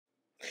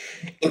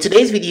In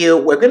today's video,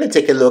 we're going to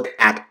take a look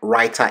at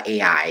Writer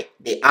AI.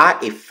 They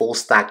are a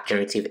full-stack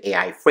generative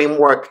AI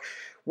framework,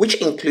 which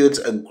includes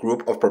a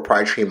group of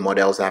proprietary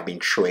models that have been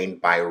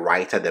trained by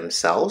Writer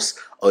themselves,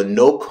 a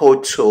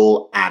no-code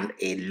tool, and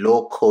a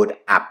low-code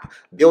app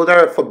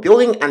builder for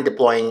building and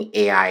deploying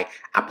AI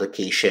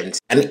applications.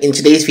 And in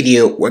today's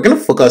video, we're going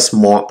to focus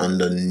more on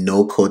the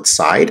no-code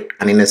side.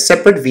 And in a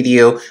separate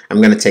video,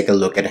 I'm going to take a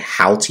look at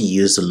how to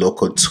use the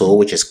low-code tool,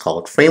 which is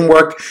called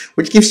Framework,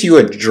 which gives you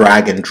a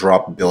drag and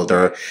drop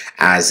builder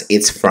as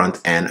its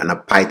front end and a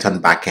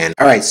Python backend.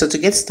 All right, so to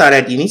get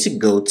started, you need to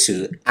go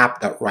to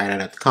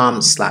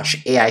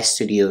app.writer.com/AI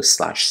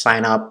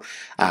studio/sign up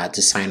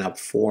to sign up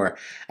for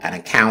an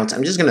account.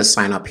 I'm just going to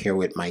sign up here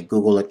with my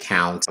Google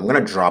account. I'm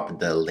going to drop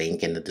the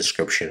link in the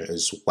description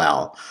as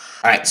well.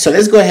 All right, so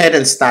let's go ahead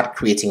and start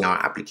creating our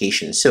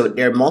application. So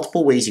there are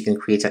multiple ways you can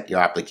create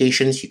your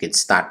applications. You can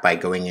start by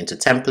going into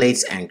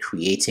templates and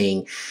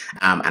creating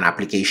an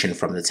application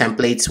from the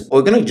templates.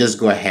 We're going to just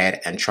go ahead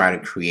and try to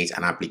create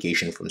an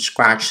application from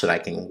scratch so that I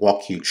can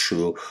walk you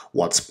through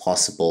what's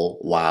possible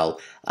while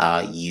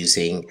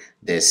using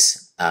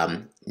this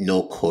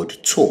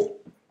no-code tool.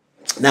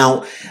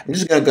 Now, I'm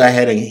just going to go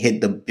ahead and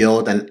hit the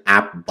build an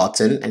app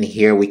button, and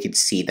here we can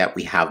see that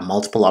we have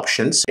multiple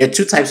options. There are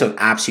two types of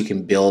apps you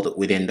can build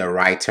within the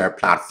Writer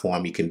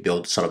platform. You can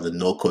build sort of the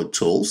no-code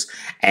tools,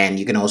 and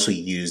you can also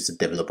use the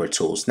developer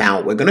tools.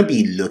 Now, we're going to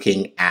be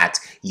looking at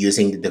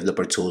using the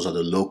developer tools or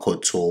the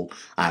low-code tool,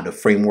 the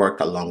framework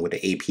along with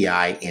the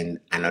API in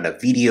another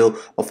video.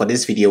 But for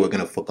this video, we're going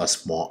to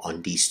focus more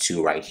on these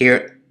two right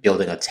here,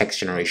 building a text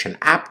generation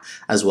app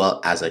as well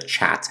as a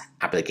chat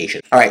application.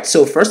 All right,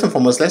 so first and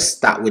foremost, let's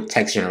start with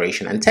text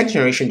generation. And text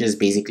generation just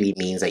basically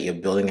means that you're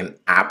building an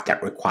app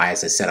that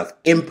requires a set of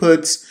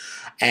inputs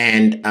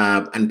and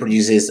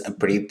produces a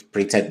pretty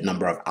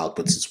number of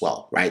outputs as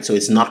well, right? So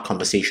it's not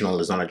conversational,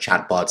 it's not a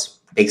chatbot,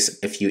 takes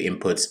a few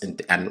inputs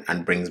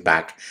and brings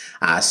back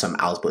some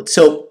output.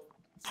 So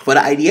for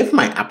the idea for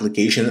my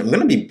application, I'm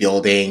going to be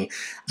building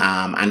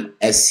an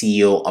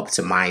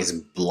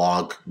SEO-optimized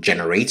blog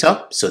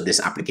generator. So this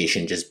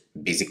application just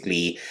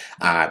basically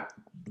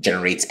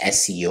generates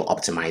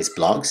SEO-optimized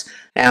blogs.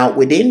 Now,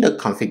 within the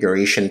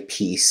configuration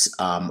piece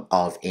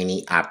of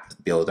any app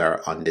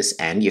builder on this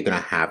end, you're going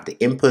to have the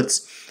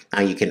inputs. Now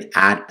you can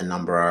add a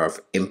number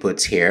of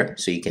inputs here.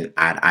 So you can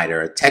add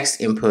either a text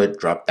input,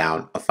 drop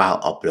down, a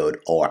file upload,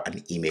 or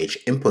an image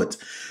input.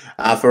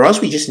 For us,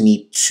 we just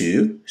need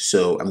two.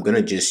 So I'm going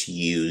to just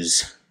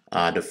use,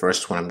 the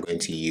first one I'm going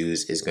to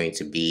use is going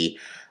to be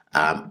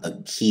a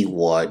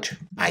keyword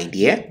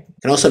idea.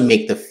 You can also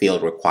make the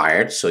field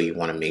required. So you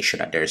want to make sure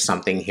that there's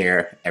something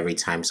here every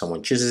time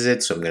someone chooses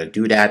it. So I'm going to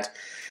do that.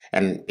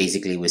 And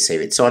basically we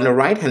save it. So on the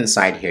right hand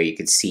side here, you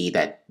can see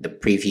that the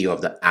preview of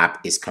the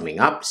app is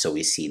coming up. So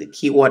we see the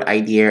keyword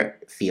idea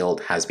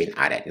field has been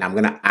added. Now I'm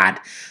going to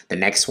add the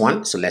next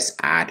one. So let's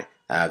add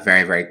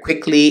very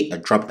quickly a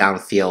drop down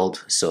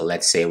field. So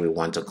let's say we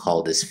want to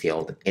call this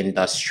field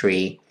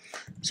industry.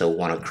 So we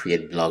want to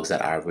create blogs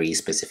that are really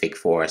specific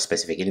for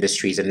specific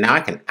industries. And now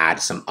I can add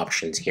some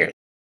options here.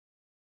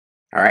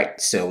 All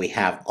right, so we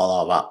have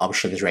all of our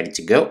options ready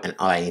to go, and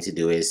all I need to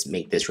do is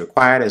make this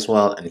required as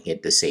well and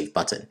hit the save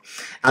button.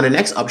 Now the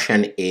next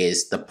option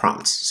is the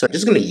prompts. So I'm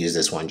just going to use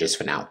this one just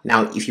for now.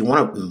 Now, if you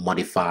want to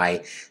modify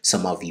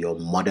some of your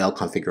model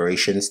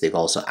configurations, they've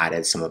also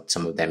added some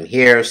of them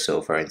here.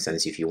 So for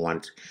instance, if you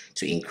want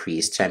to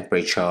increase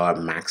temperature,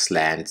 max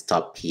length,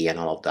 top P, and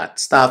all of that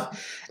stuff,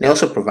 and they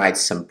also provide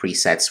some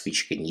presets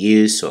which you can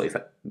use. So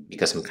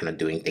because I'm kind of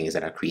doing things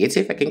that are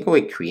creative, I can go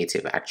with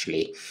creative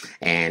actually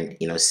and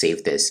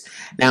save this.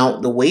 Now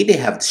the way they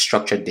have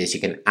structured this, you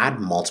can add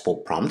multiple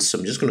prompts. So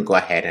I'm just going to go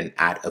ahead and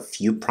add a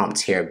few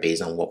prompts here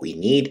based on what we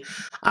need.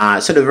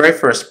 So the very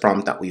first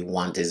prompt that we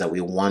want is that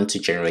we want to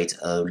generate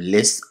a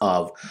list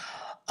of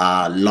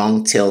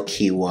long tail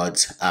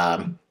keywords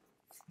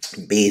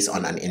based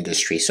on an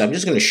industry. So I'm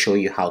just going to show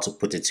you how to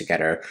put it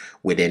together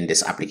within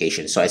this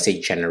application. So I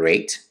say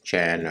generate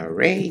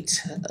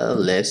a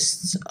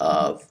list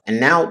of,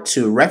 and now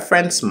to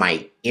reference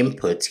my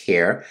input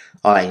here,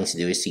 all I need to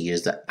do is to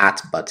use the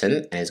at button,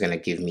 and it's going to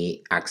give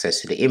me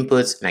access to the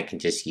inputs, and I can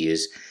just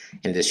use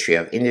industry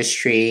of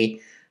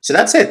industry. So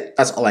that's it.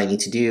 That's all I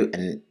need to do.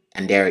 And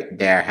there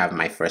I have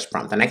my first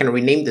prompt, and I can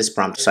rename this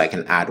prompt so I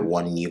can add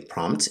one new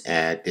prompt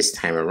this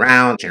time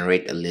around.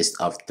 Generate a list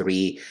of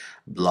 3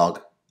 blog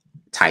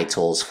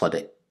titles for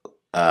the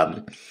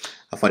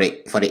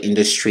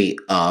industry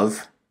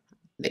of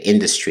the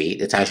industry.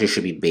 The title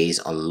should be based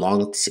on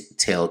long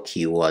tail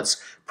keywords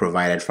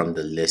provided from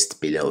the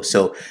list below.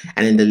 So,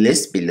 and in the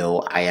list below,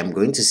 I am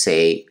going to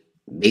say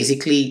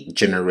basically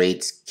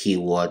generate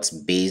keywords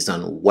based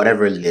on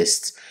whatever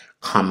list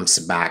comes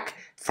back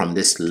from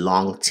this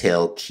long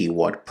tail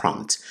keyword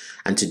prompt.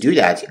 And to do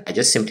that, I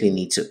just simply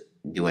need to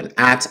do an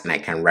at, and I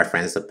can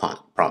reference the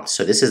prompt.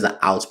 So this is the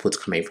output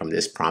coming from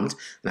this prompt,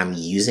 and I'm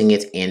using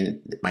it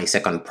in my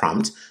second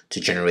prompt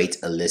to generate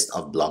a list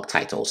of blog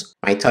titles.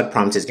 My third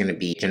prompt is going to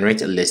be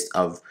generate a list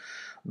of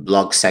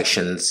blog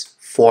sections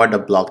for the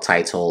blog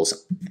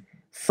titles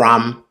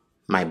from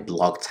my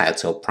blog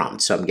title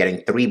prompt. So I'm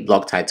getting 3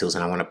 blog titles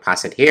and I want to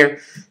pass it here.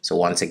 So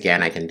once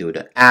again, I can do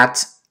the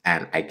 @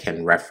 and I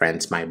can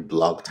reference my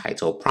blog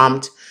title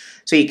prompt.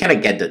 So you kind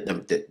of get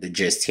the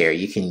gist here.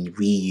 You can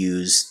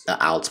reuse the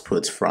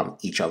outputs from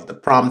each of the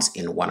prompts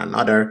in one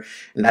another,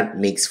 and that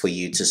makes for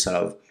you to sort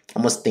of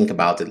almost think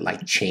about it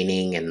like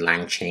chaining and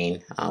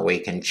LangChain, where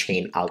you can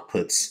chain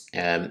outputs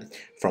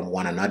from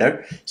one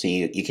another. So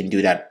you can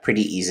do that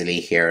pretty easily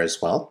here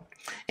as well.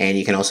 And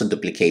you can also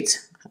duplicate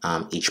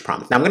each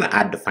prompt. Now I'm going to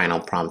add the final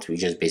prompt,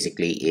 which just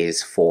basically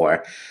is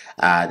for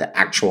the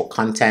actual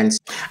content.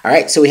 All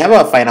right, so we have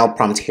our final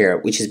prompt here,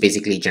 which is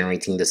basically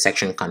generating the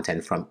section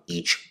content from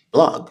each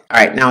blog. All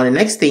right, now the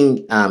next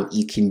thing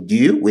you can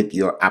do with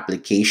your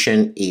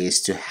application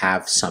is to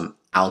have some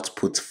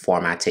output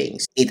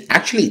formattings. It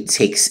actually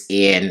takes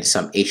in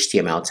some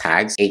HTML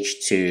tags,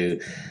 H2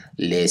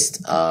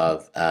 list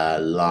of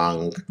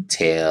long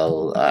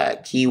tail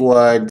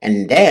keyword,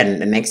 and then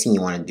the next thing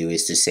you want to do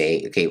is to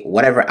say, okay,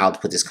 whatever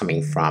output is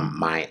coming from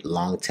my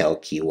long tail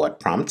keyword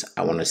prompt,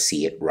 I want to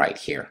see it right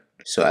here.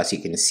 So as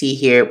you can see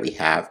here, we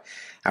have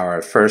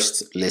our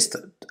first list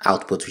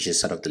output, which is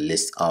sort of the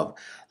list of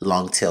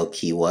long tail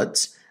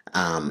keywords,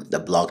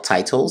 the blog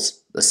titles,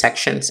 the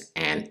sections,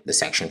 and the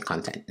section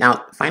content.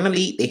 Now,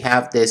 finally, they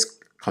have this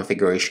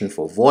configuration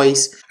for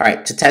voice. All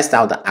right, to test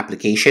out the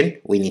application,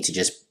 we need to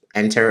just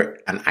enter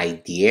an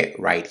idea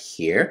right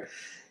here.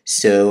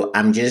 So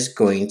I'm just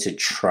going to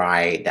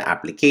try the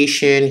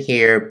application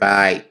here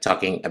by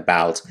talking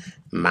about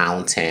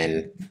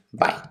mountain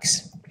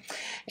bikes.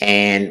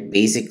 And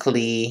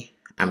basically,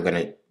 I'm going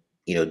to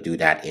do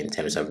that in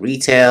terms of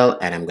retail,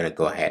 and I'm going to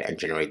go ahead and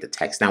generate the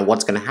text. Now,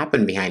 what's going to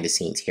happen behind the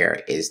scenes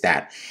here is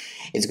that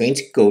it's going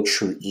to go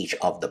through each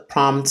of the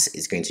prompts.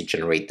 It's going to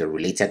generate the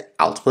related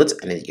output,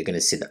 and then you're going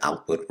to see the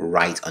output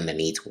right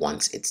underneath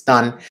once it's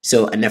done.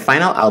 So, and the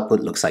final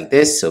output looks like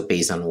this. So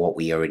based on what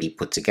we already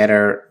put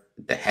together,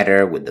 the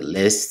header with the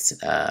lists,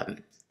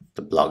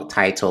 the blog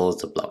titles,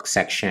 the blog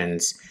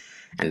sections,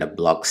 and the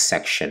blog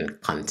section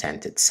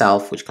content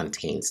itself, which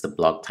contains the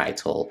blog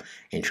title,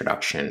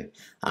 introduction,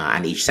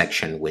 and each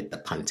section with the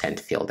content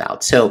filled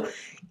out. So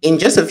in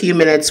just a few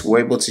minutes, we're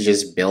able to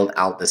just build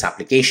out this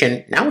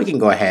application. Now we can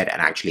go ahead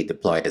and actually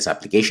deploy this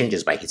application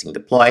just by hitting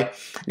deploy.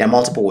 There are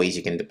multiple ways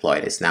you can deploy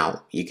this.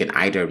 Now, you can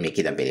either make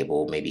it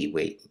available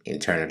maybe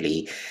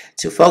internally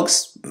to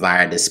folks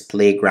via this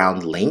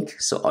Playground link.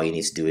 So all you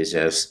need to do is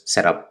just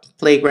set up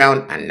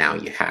Playground, and now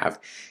you have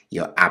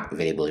your app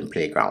available in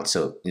Playground.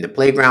 So in the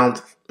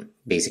Playground,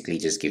 basically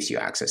just gives you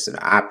access to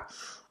the app.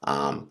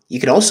 You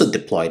can also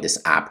deploy this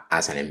app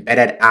as an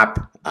embedded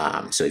app.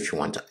 So if you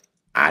want to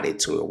add it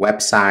to a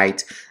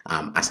website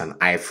as an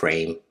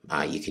iframe,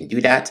 you can do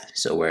that.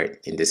 So where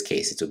in this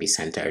case, it will be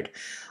centered.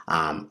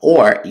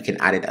 Or you can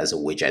add it as a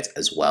widget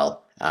as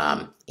well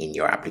in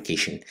your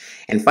application.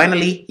 And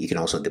finally, you can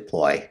also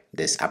deploy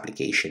this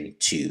application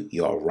to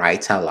your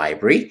writer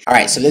library. All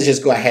right, so let's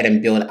just go ahead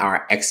and build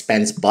our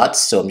expense bots.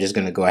 So I'm just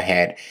going to go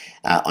ahead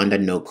under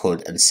no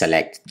code and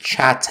select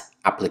chat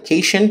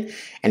application.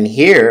 And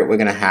here we're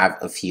going to have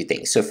a few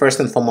things. So first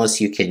and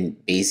foremost, you can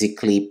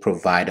basically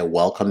provide a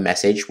welcome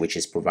message, which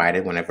is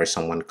provided whenever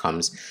someone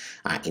comes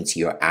into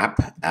your app.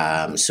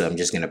 So I'm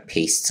just going to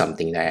paste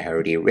something that I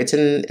already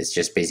written. It's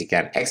just basically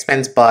an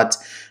expense bot,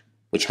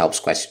 which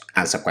helps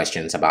answer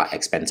questions about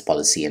expense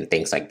policy and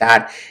things like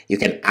that. You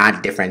can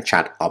add different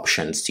chat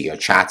options to your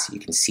chat. You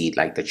can see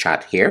like the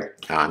chat here.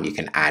 You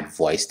can add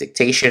voice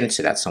dictation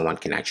so that someone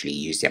can actually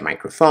use their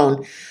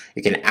microphone.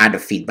 You can add a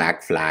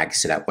feedback flag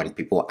so that when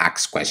people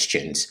ask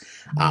questions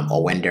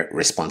or when their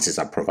responses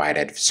are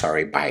provided,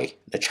 by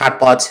the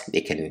chatbot,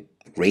 they can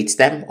rate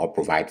them or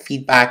provide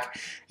feedback.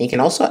 And you can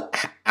also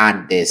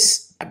add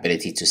this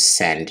ability to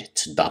send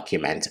to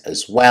document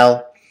as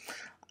well.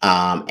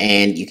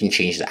 And you can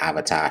change the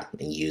avatar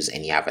and use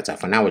any avatar.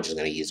 For now, we're just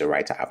going to use the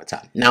writer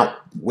avatar. Now,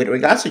 with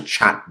regards to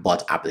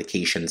chatbot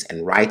applications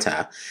and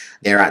writer,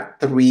 there are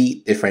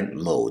 3 different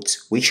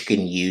modes, which you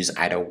can use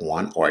either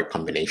one or a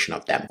combination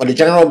of them. For the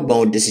general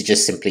mode, this is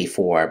just simply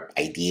for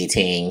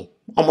ideating,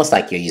 almost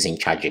like you're using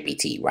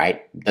ChatGPT,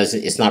 right?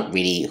 It's not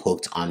really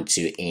hooked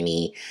onto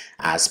any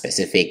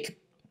specific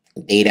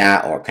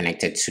data or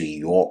connected to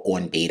your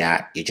own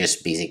data. You're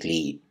just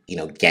basically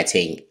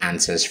getting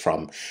answers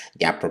from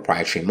their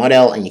proprietary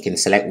model, and you can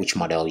select which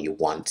model you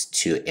want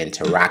to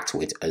interact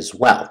with as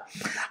well.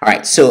 All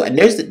right, so and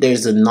there's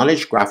the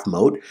knowledge graph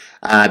mode.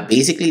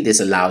 Basically,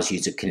 this allows you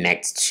to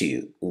connect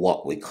to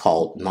what we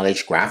call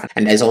knowledge graph,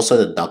 and there's also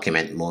the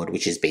document mode,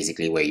 which is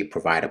basically where you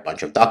provide a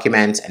bunch of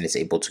documents and it's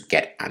able to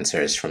get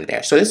answers from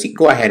there. So let's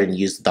go ahead and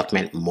use the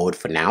document mode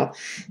for now.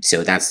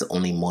 So that's the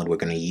only mode we're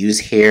going to use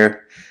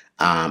here.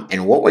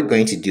 And what we're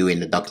going to do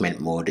in the document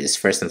mode is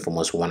first and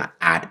foremost, we want to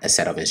add a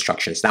set of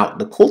instructions. Now,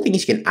 the cool thing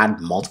is you can add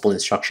multiple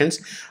instructions.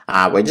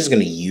 We're just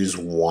going to use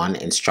one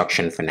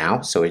instruction for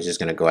now. So we're just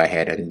going to go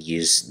ahead and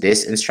use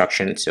this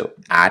instruction. So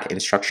add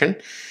instruction.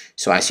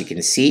 So as you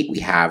can see, we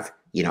have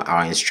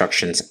our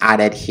instructions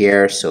added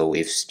here. So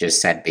we've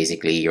just said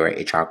basically you're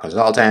an HR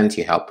consultant,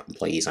 you help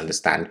employees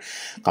understand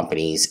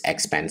company's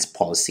expense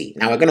policy.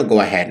 Now we're going to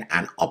go ahead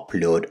and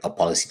upload a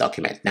policy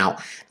document. Now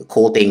the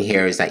cool thing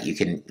here is that you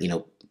can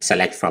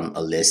select from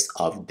a list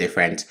of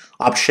different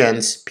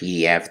options: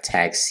 PDF,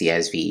 text,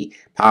 CSV,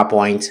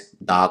 PowerPoint,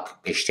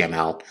 doc,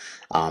 HTML,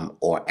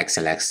 or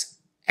XLS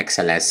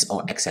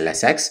or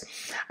XLSX.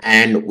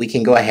 And we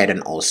can go ahead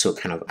and also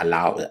kind of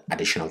allow the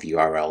addition of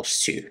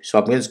URLs too. So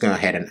I'm just going to go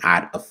ahead and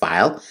add a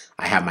file.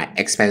 I have my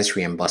expense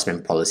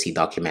reimbursement policy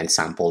document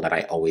sample that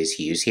I always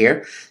use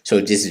here.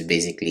 So this is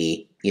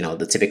basically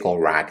the typical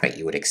RAG that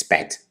you would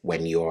expect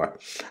when you're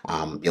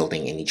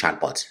building any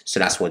chatbot. So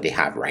that's what they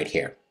have right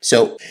here.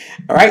 So,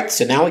 all right,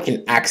 so now we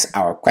can ask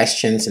our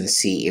questions and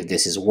see if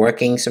this is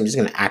working. So I'm just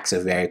going to ask a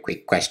very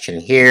quick question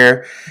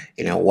here.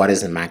 What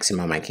is the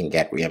maximum I can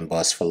get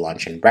reimbursed for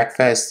lunch and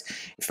breakfast?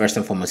 First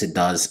and foremost, it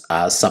does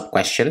sub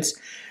questions,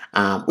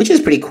 which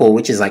is pretty cool,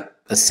 which is like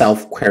a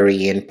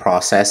self-querying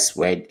process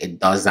where it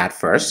does that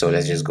first. So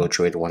let's just go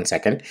through it 1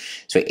 second.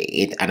 So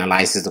it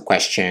analyzes the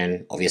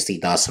question, obviously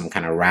does some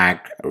kind of RAG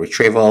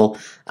retrieval,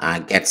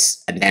 and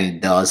then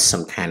does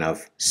some kind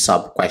of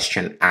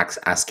sub-question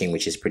asking,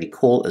 which is pretty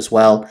cool as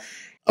well.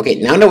 Okay,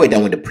 now that we're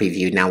done with the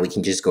preview, now we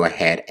can just go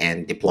ahead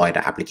and deploy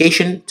the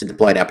application. To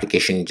deploy the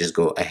application, just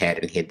go ahead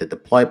and hit the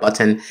deploy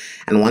button.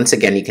 And once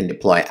again, you can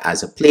deploy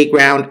as a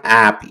playground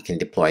app. You can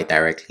deploy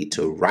directly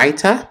to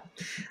Writer.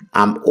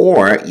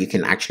 Or you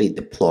can actually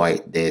deploy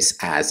this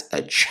as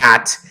a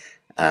chat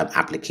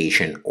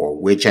application or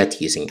widget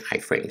using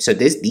iframe. So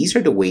these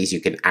are the ways you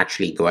can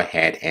actually go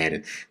ahead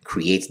and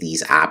create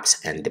these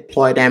apps and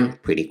deploy them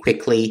pretty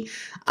quickly.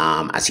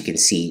 As you can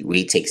see, it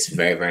really takes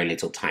very, very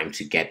little time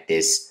to get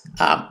this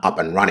up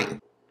and running.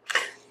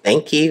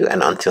 Thank you,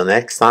 and until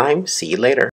next time, see you later.